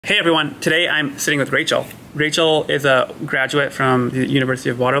Hey everyone, today I'm sitting with Rachel. Rachel is a graduate from the University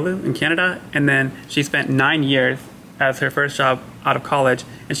of Waterloo in Canada, and then she spent 9 years as her first job out of college,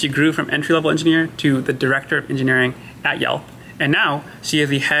 and she grew from entry-level engineer to the director of engineering at Yelp. And now she is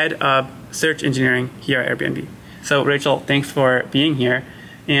the head of search engineering here at Airbnb. So Rachel, thanks for being here.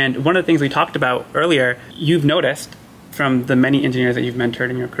 And one of the things we talked about earlier, you've noticed from the many engineers that you've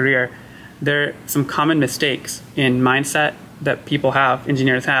mentored in your career, there are some common mistakes in mindset that people have,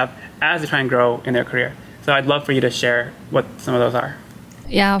 engineers have, as they try and grow in their career. So I'd love for you to share what some of those are.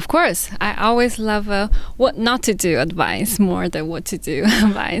 Yeah, of course. I always love what not to do advice more than what to do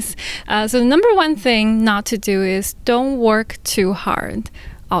advice. So the number one thing not to do is don't work too hard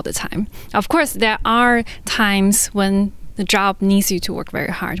all the time. Of course, there are times when the job needs you to work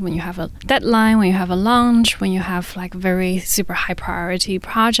very hard, when you have a deadline, when you have a launch, when you have like a very super high priority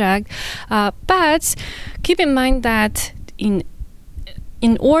project. But keep in mind that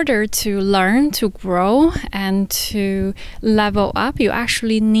in order to learn, to grow, and to level up, you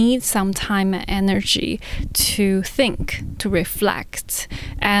actually need some time and energy to think, to reflect.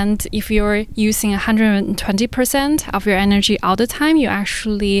 And if you're using 120% of your energy all the time, you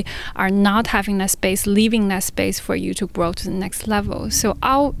actually are not having that space, leaving that space for you to grow to the next level. So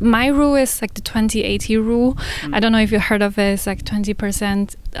my rule is like the 20-80 rule. I don't know if you heard of it. It's like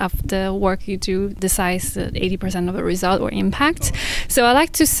 20% of the work you do decides 80% of the result or impact. So I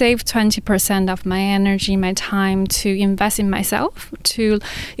like to save 20% of my energy, my time to invest in myself, to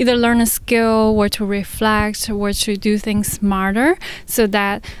either learn a skill or to reflect or to do things smarter, so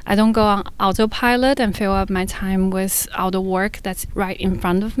that I don't go on autopilot and fill up my time with all the work that's right in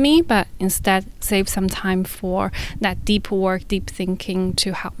front of me, but instead save some time for that deep work, deep thinking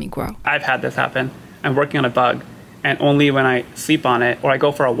to help me grow. I've had this happen. I'm working on a bug, and only when I sleep on it or I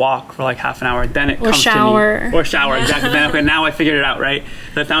go for a walk for like half an hour, then it comes to me. Or shower, exactly. Then, okay, now I figured it out, right?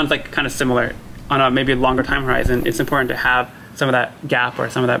 That sounds like kind of similar on a maybe longer time horizon. It's important to have some of that gap or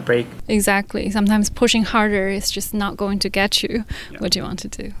some of that break. Exactly. Sometimes pushing harder is just not going to get you what you want to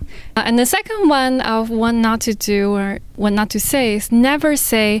do. And the second one of what not to do or what not to say is never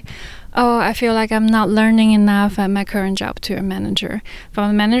say, oh, I feel like I'm not learning enough at my current job to a manager. From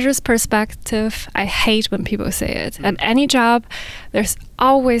a manager's perspective, I hate when people say it. At any job, there's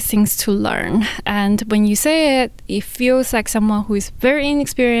always things to learn. And when you say it, it feels like someone who is very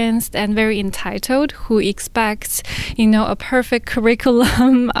inexperienced and very entitled, who expects, a perfect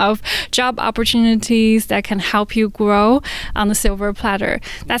curriculum of job opportunities that can help you grow on a silver platter.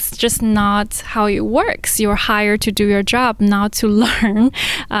 That's just not how it works. You're hired to do your job, not to learn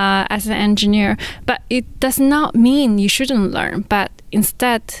as an engineer. But it does not mean you shouldn't learn, but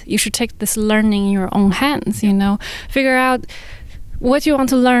instead you should take this learning in your own hands, figure out what you want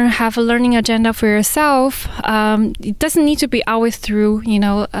to learn, have a learning agenda for yourself. It doesn't need to be always through,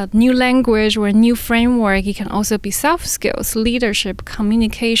 a new language or a new framework. It can also be soft skills, leadership,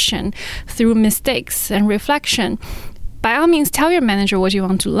 communication, through mistakes and reflection. By all means, tell your manager what you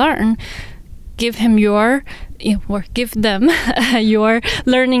want to learn. Give them your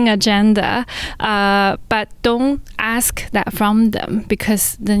learning agenda, but don't ask that from them,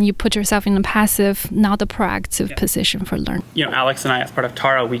 because then you put yourself in a passive, not a proactive position for learning. Alex and I, as part of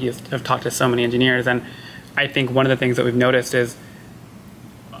Taro, we have talked to so many engineers, and I think one of the things that we've noticed is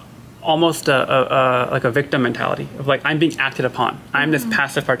almost like a victim mentality of like, I'm being acted upon. I'm this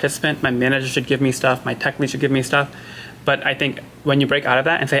passive participant. My manager should give me stuff. My tech lead should give me stuff. But I think when you break out of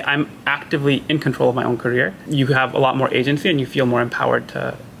that and say, I'm actively in control of my own career, you have a lot more agency and you feel more empowered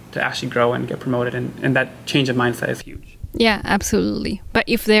to actually grow and get promoted. And that change of mindset is huge. Yeah, absolutely. But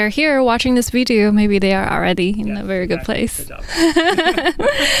if they're here watching this video, maybe they are already in a very good place. Good job.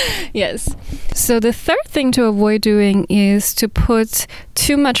 Yes. So the third thing to avoid doing is to put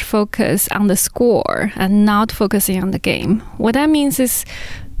too much focus on the score and not focusing on the game. What that means is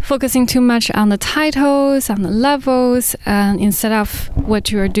focusing too much on the titles, on the levels, instead of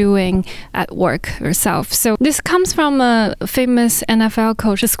what you're doing at work yourself. So this comes from a famous NFL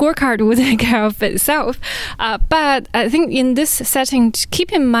coach. The scorecard will take care of itself. But I think in this setting,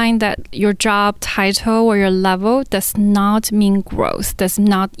 keep in mind that your job title or your level does not mean growth, does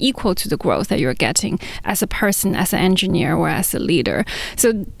not equal to the growth that you're getting as a person, as an engineer, or as a leader.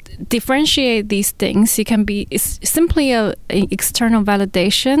 So differentiate these things. It can be simply an external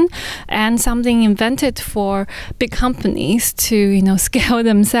validation and something invented for big companies to scale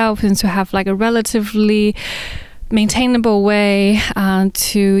themselves and to have like a relatively maintainable way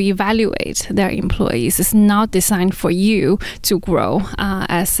to evaluate their employees. It's not designed for you to grow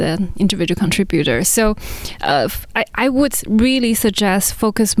as an individual contributor. So I would really suggest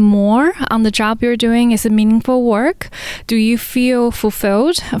focus more on the job you're doing. Is it meaningful work? Do you feel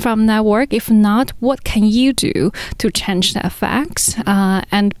fulfilled from that work? If not, what can you do to change that fact?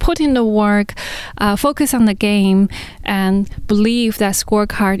 And put in the work, focus on the game, and believe that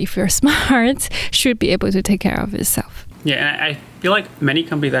scorecard, if you're smart, should be able to take care of itself. Yeah, and I feel like many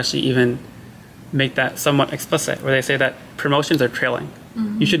companies actually even make that somewhat explicit, where they say that promotions are trailing.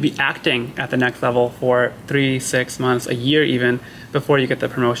 You should be acting at the next level for 3, 6 months, a year even, before you get the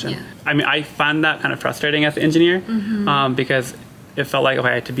promotion. Yeah. I mean, I find that kind of frustrating as an engineer because it felt like, okay,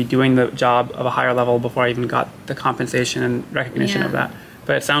 I had to be doing the job of a higher level before I even got the compensation and recognition of that.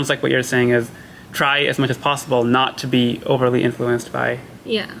 But it sounds like what you're saying is try as much as possible not to be overly influenced by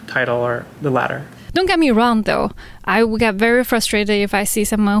title or the latter. Don't get me wrong, though. I would get very frustrated if I see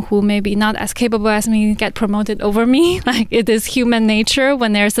someone who maybe not as capable as me get promoted over me. Like, it is human nature.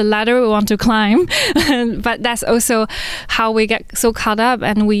 When there's a ladder we want to climb. But that's also how we get so caught up,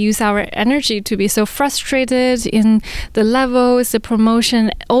 and we use our energy to be so frustrated in the levels, the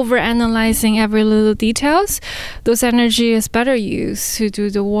promotion, over-analyzing every little details. Those energy is better used to do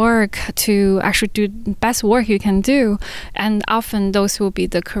the work, to actually do the best work you can do. And often those will be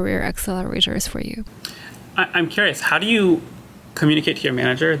the career accelerators for you. I'm curious, how do you communicate to your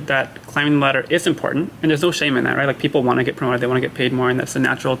manager that climbing the ladder is important? And there's no shame in that, right? Like, people want to get promoted, they want to get paid more, and that's a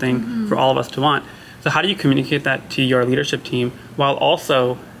natural thing for all of us to want. So how do you communicate that to your leadership team while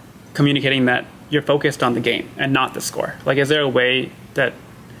also communicating that you're focused on the game and not the score? Like, is there a way that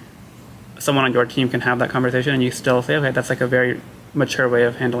someone on your team can have that conversation and you still say, okay, that's like a very mature way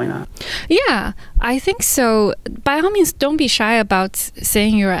of handling that? Yeah, I think so. By all means, don't be shy about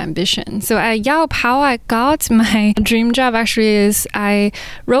saying your ambition. So at Yelp, how I got my dream job actually is I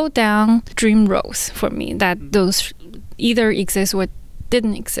wrote down dream roles for me, that those either exist or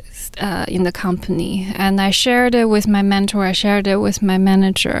didn't exist in the company. And I shared it with my mentor, I shared it with my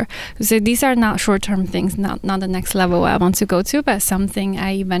manager. So these are not short-term things, not the next level I want to go to, but something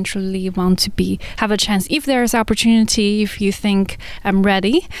I eventually want to have a chance. If there's opportunity, if you think I'm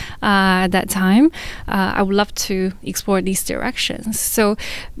ready at that time, I would love to explore these directions. So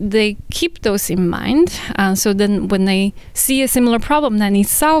they keep those in mind. So then when they see a similar problem that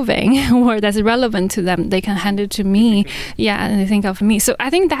needs solving or that's relevant to them, they can hand it to me. Yeah, and they think of me. So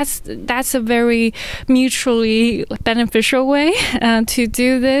I think that's a very mutually beneficial way to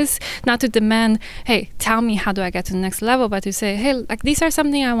do this. Not to demand, hey, tell me how do I get to the next level, but to say, hey, like, these are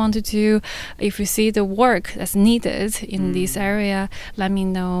something I want to do. If you see the work that's needed in this area, let me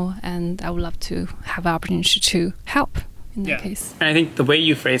know, and I would love to have an opportunity to help in that case. And I think the way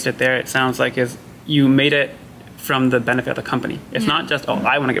you phrased it there, it sounds like is you made it from the benefit of the company. It's not just, oh,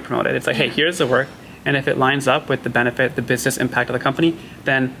 I want to get promoted. It's like, hey, here's the work. And if it lines up with the benefit, the business impact of the company,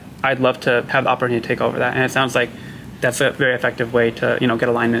 then I'd love to have the opportunity to take over that. And it sounds like that's a very effective way to, get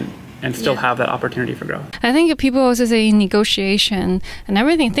alignment and still have that opportunity for growth. I think people also say in negotiation and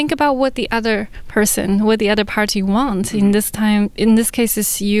everything, think about what the other person, what the other party wants. In this case,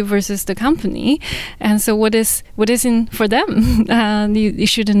 it's you versus the company. And so what is in for them? You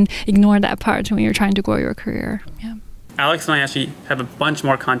shouldn't ignore that part when you're trying to grow your career. Yeah. Alex and I actually have a bunch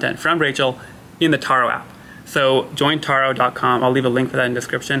more content from Rachel in the Taro app. So join taro.com. I'll leave a link for that in the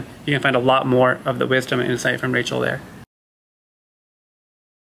description. You can find a lot more of the wisdom and insight from Rachel there.